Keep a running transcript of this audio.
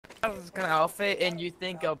this kind of outfit, and you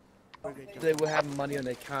think they will have money on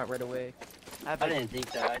the account right away. I didn't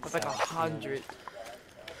think that. It's like 100.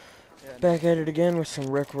 Back at it again with some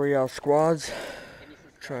Rec Royale squads.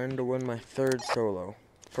 Trying to win my third solo.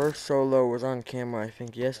 First solo was on camera, I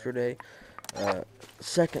think, yesterday.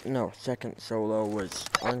 Second solo was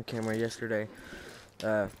on camera yesterday.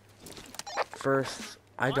 First,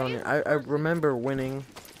 I remember winning,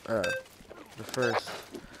 the first,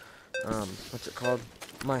 what's it called?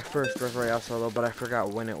 My first Rec Royale solo, but I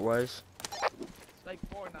forgot when it was. Like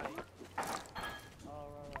Fortnite.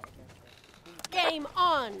 Game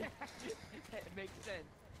on! It makes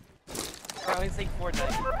sense. Or at least like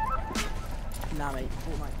Fortnite. Nah, mate.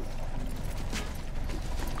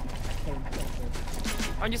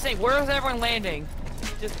 I'm just saying, where is everyone landing?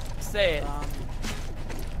 Just say it.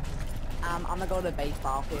 I'm gonna go to the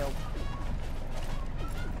baseball field.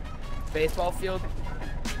 Baseball field?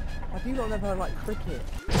 Have you not never heard like cricket?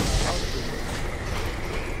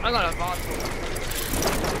 I'm gonna volleyball.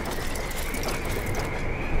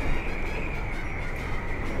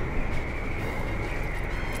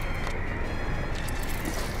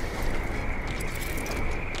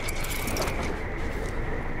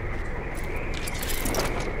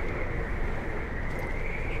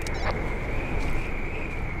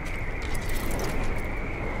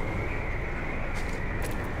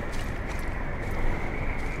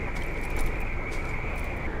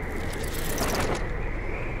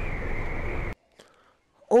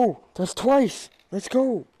 Oh, that's twice. Let's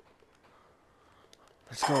go.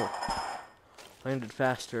 Let's go. Landed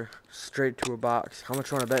faster. Straight to a box. How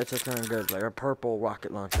much you want to bet it's looking good? Like a purple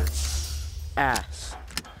rocket launcher. Ass.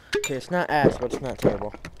 Okay, it's not ass, but it's not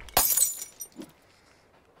terrible.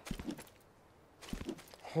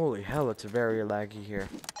 Holy hell, it's very laggy here.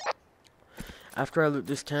 After I loot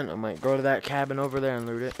this tent, I might go to that cabin over there and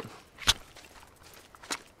loot it.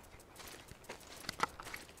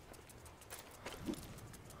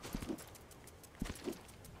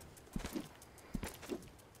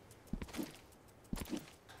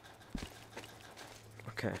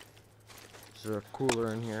 Okay. Is there a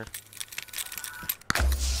cooler in here?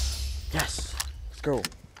 Yes! Let's go.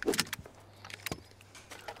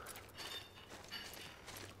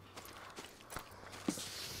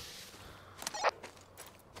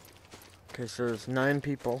 Okay, so there's 9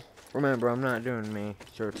 people. Remember, I'm not doing me,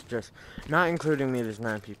 so it's just, not including me, there's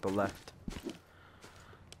 9 people left.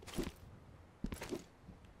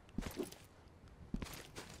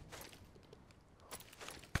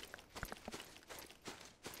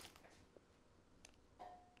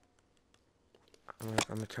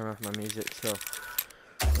 I'm gonna turn off my music, so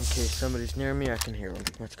in case somebody's near me, I can hear them.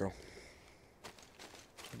 Let's go.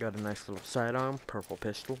 Got a nice little sidearm, purple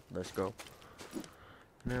pistol. Let's go.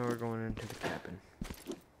 Now we're going into the cabin.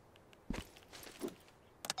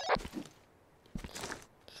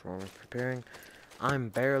 Swarm is preparing. I'm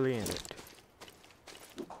barely in it.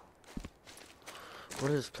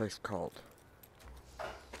 What is this place called?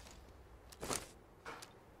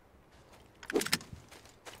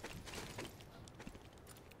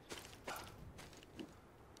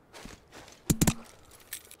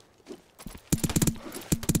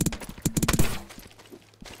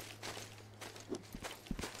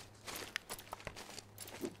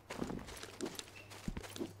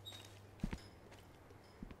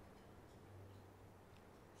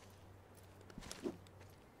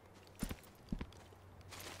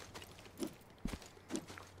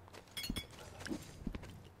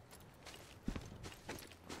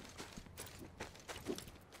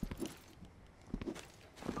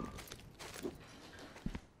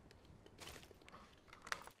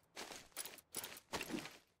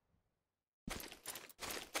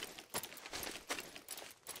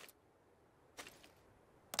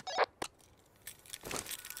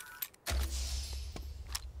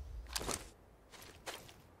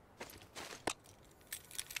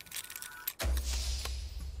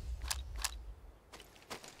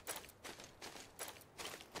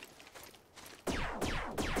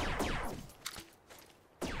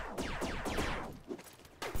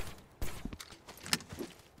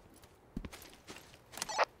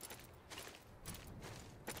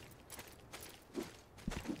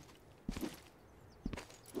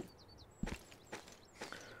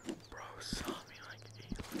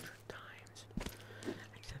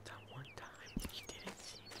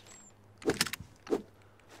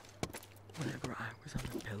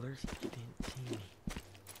 He didn't see me.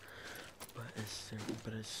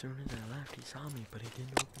 But as soon as I left, he saw me, but he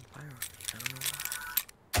didn't open fire on me. I don't know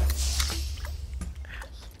why.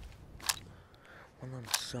 Ass. When I'm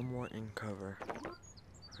somewhat in cover,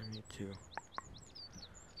 I need to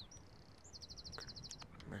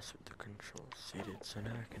mess with seated, so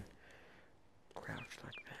now I can crouch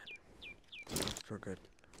like that. Oh, we're good.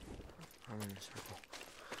 I'm in a circle.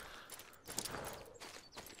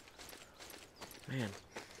 Man,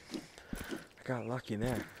 I got lucky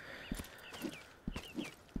there.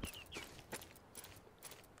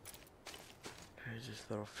 There's this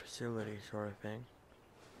little facility sort of thing.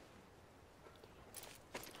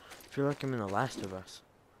 I feel like I'm in The Last of Us.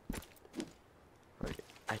 Like,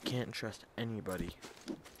 I can't trust anybody.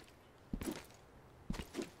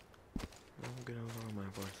 I'm gonna lower my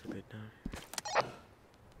voice a bit now.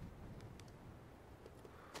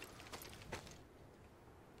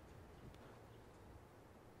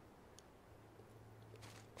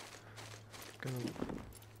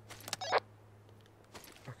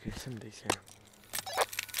 Okay, somebody's here.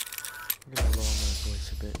 I'm gonna lower my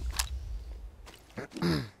voice a bit.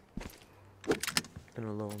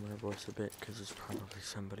 Gonna lower my voice a bit because there's probably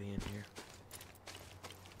somebody in here.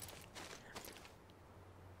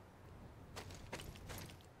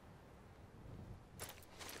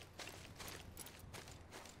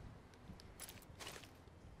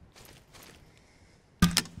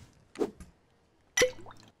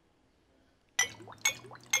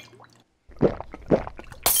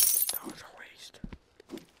 That was a waste.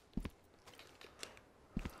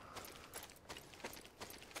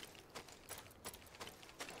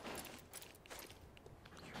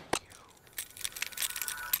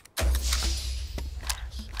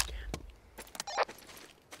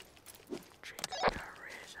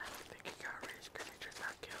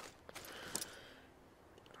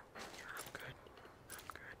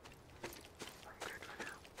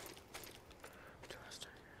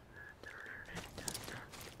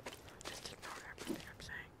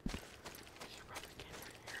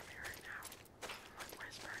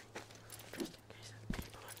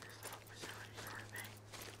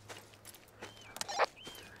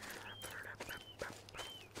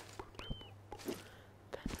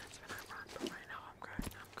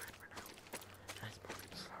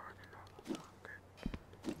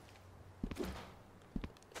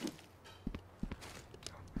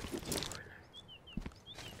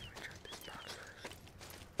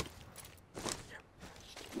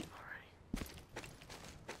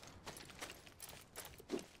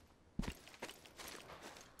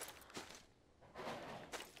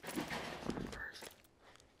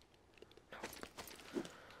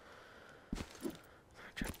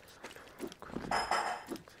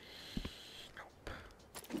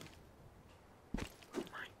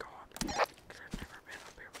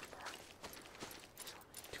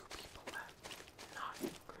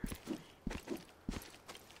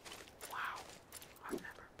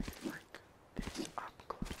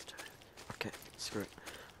 Screw it.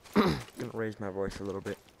 I'm gonna raise my voice a little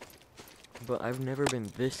bit. But I've never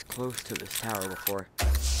been this close to this tower before.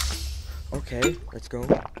 Okay, let's go.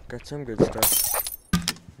 Got some good stuff.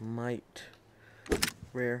 Might.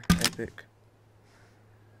 Rare. Epic.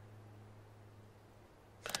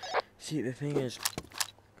 See, the thing is,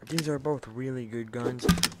 these are both really good guns,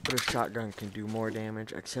 but a shotgun can do more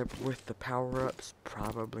damage, except with the power-ups,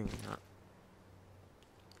 probably not.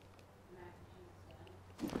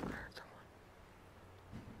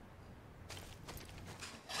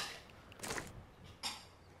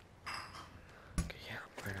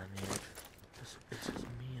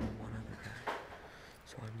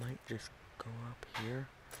 Just go up here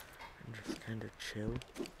and just kind of chill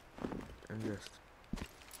and just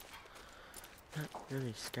not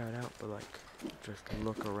really scout out, but like just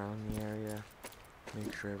look around the area,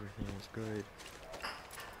 make sure everything is good,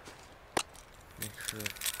 make sure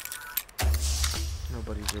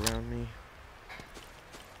nobody's around me.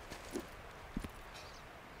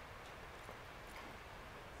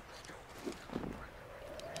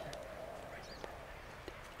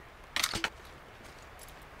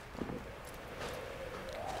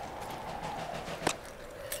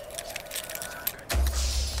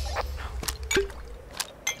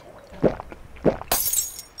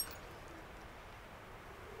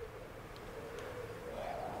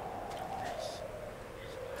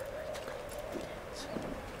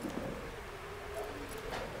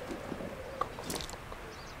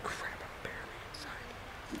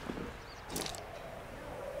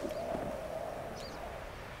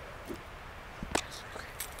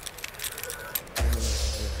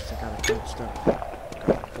 Stuff.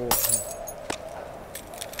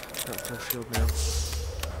 Got full shield now.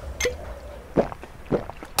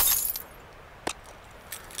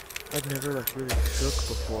 I've never like really shook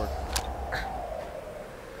before.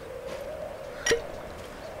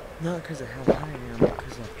 Not because of how high I am, but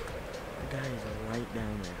because like the guy is right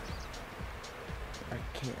down there. I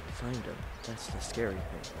can't find him. That's the scary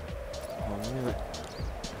thing. Oh, I knew it.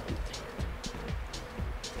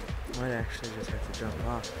 Might actually just have to jump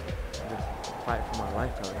off and just fight for my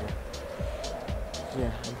life out here.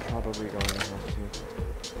 Yeah, I'm probably going to have to.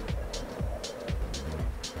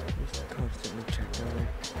 Just constantly check down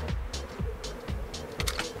there.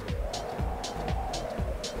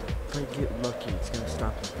 If I get lucky, it's gonna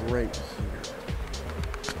stop right here.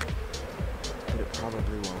 But it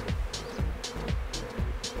probably won't.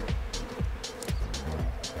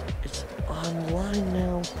 It's online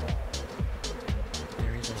now.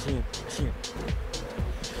 There he is, I see him. I see him.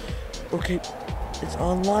 Okay, it's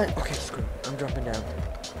online. Okay, screw it. I'm jumping down.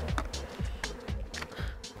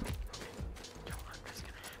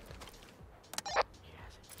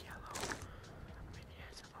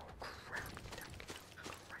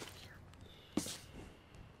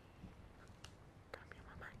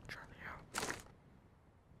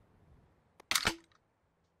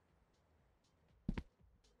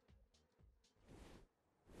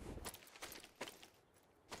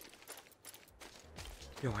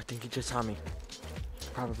 Yo, I think he just saw me.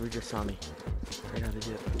 Probably just saw me. I gotta dip.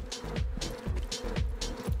 Yo,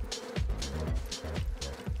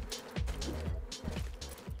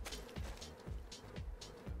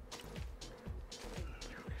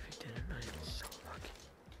 if he didn't, I am so lucky.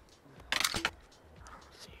 I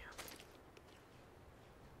don't see him.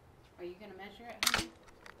 Are you gonna measure it, honey?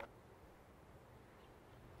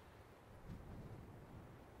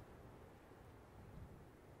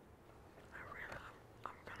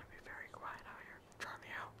 I'm gonna be very quiet out here. Try me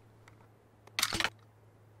out.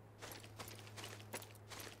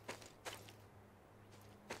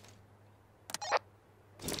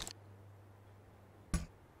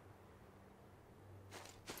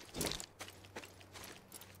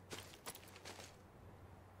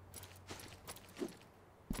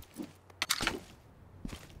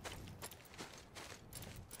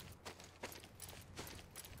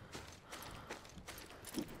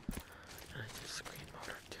 Screen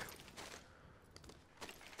motor too.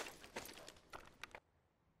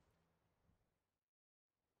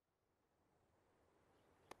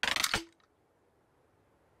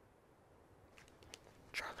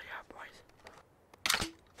 Charlie out, boys.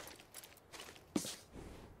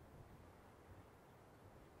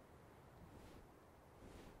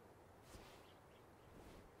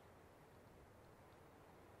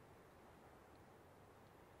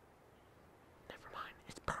 Never mind,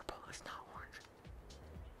 it's purple, it's not orange.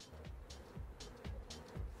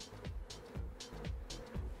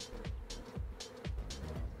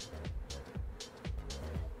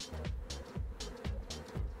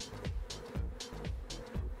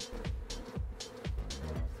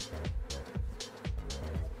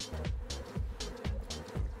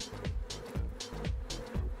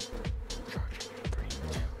 Charging in 3,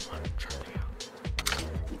 2, 1, Charlie out.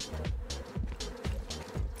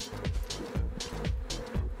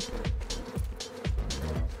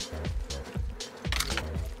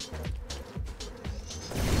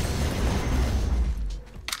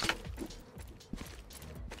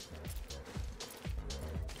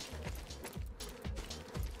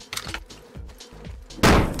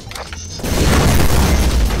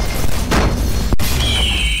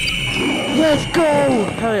 Let's go!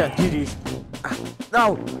 Hell yeah, GG's.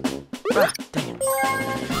 No! Dang it.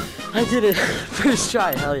 I did it. First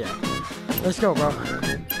try, hell yeah. Let's go, bro.